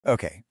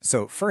Okay,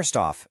 so first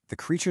off, the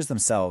creatures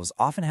themselves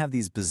often have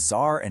these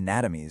bizarre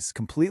anatomies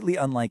completely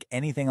unlike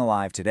anything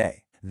alive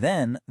today.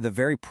 Then, the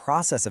very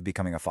process of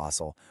becoming a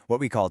fossil, what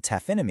we call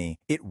taphonomy,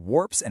 it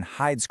warps and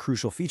hides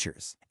crucial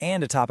features.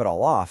 And to top it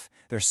all off,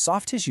 their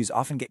soft tissues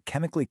often get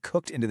chemically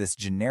cooked into this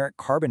generic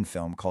carbon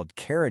film called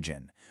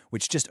keratin,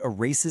 which just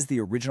erases the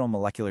original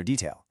molecular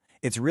detail.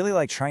 It's really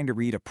like trying to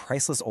read a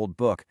priceless old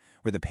book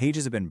where the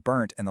pages have been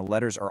burnt and the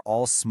letters are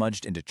all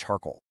smudged into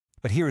charcoal.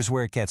 But here's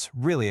where it gets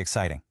really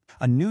exciting.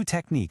 A new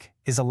technique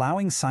is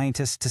allowing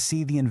scientists to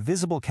see the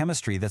invisible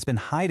chemistry that's been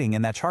hiding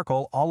in that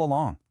charcoal all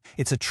along.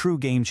 It's a true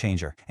game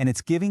changer, and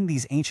it's giving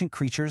these ancient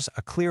creatures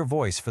a clear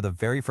voice for the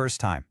very first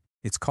time.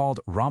 It's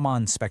called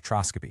Raman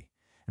spectroscopy,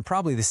 and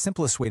probably the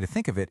simplest way to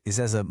think of it is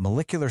as a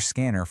molecular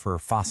scanner for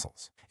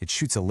fossils. It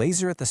shoots a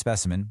laser at the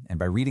specimen, and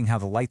by reading how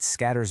the light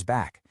scatters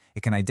back,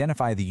 it can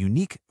identify the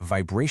unique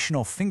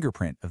vibrational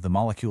fingerprint of the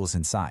molecules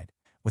inside.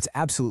 What's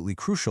absolutely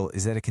crucial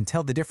is that it can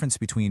tell the difference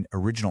between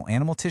original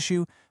animal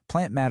tissue,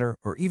 plant matter,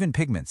 or even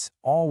pigments,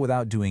 all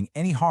without doing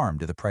any harm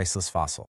to the priceless fossil.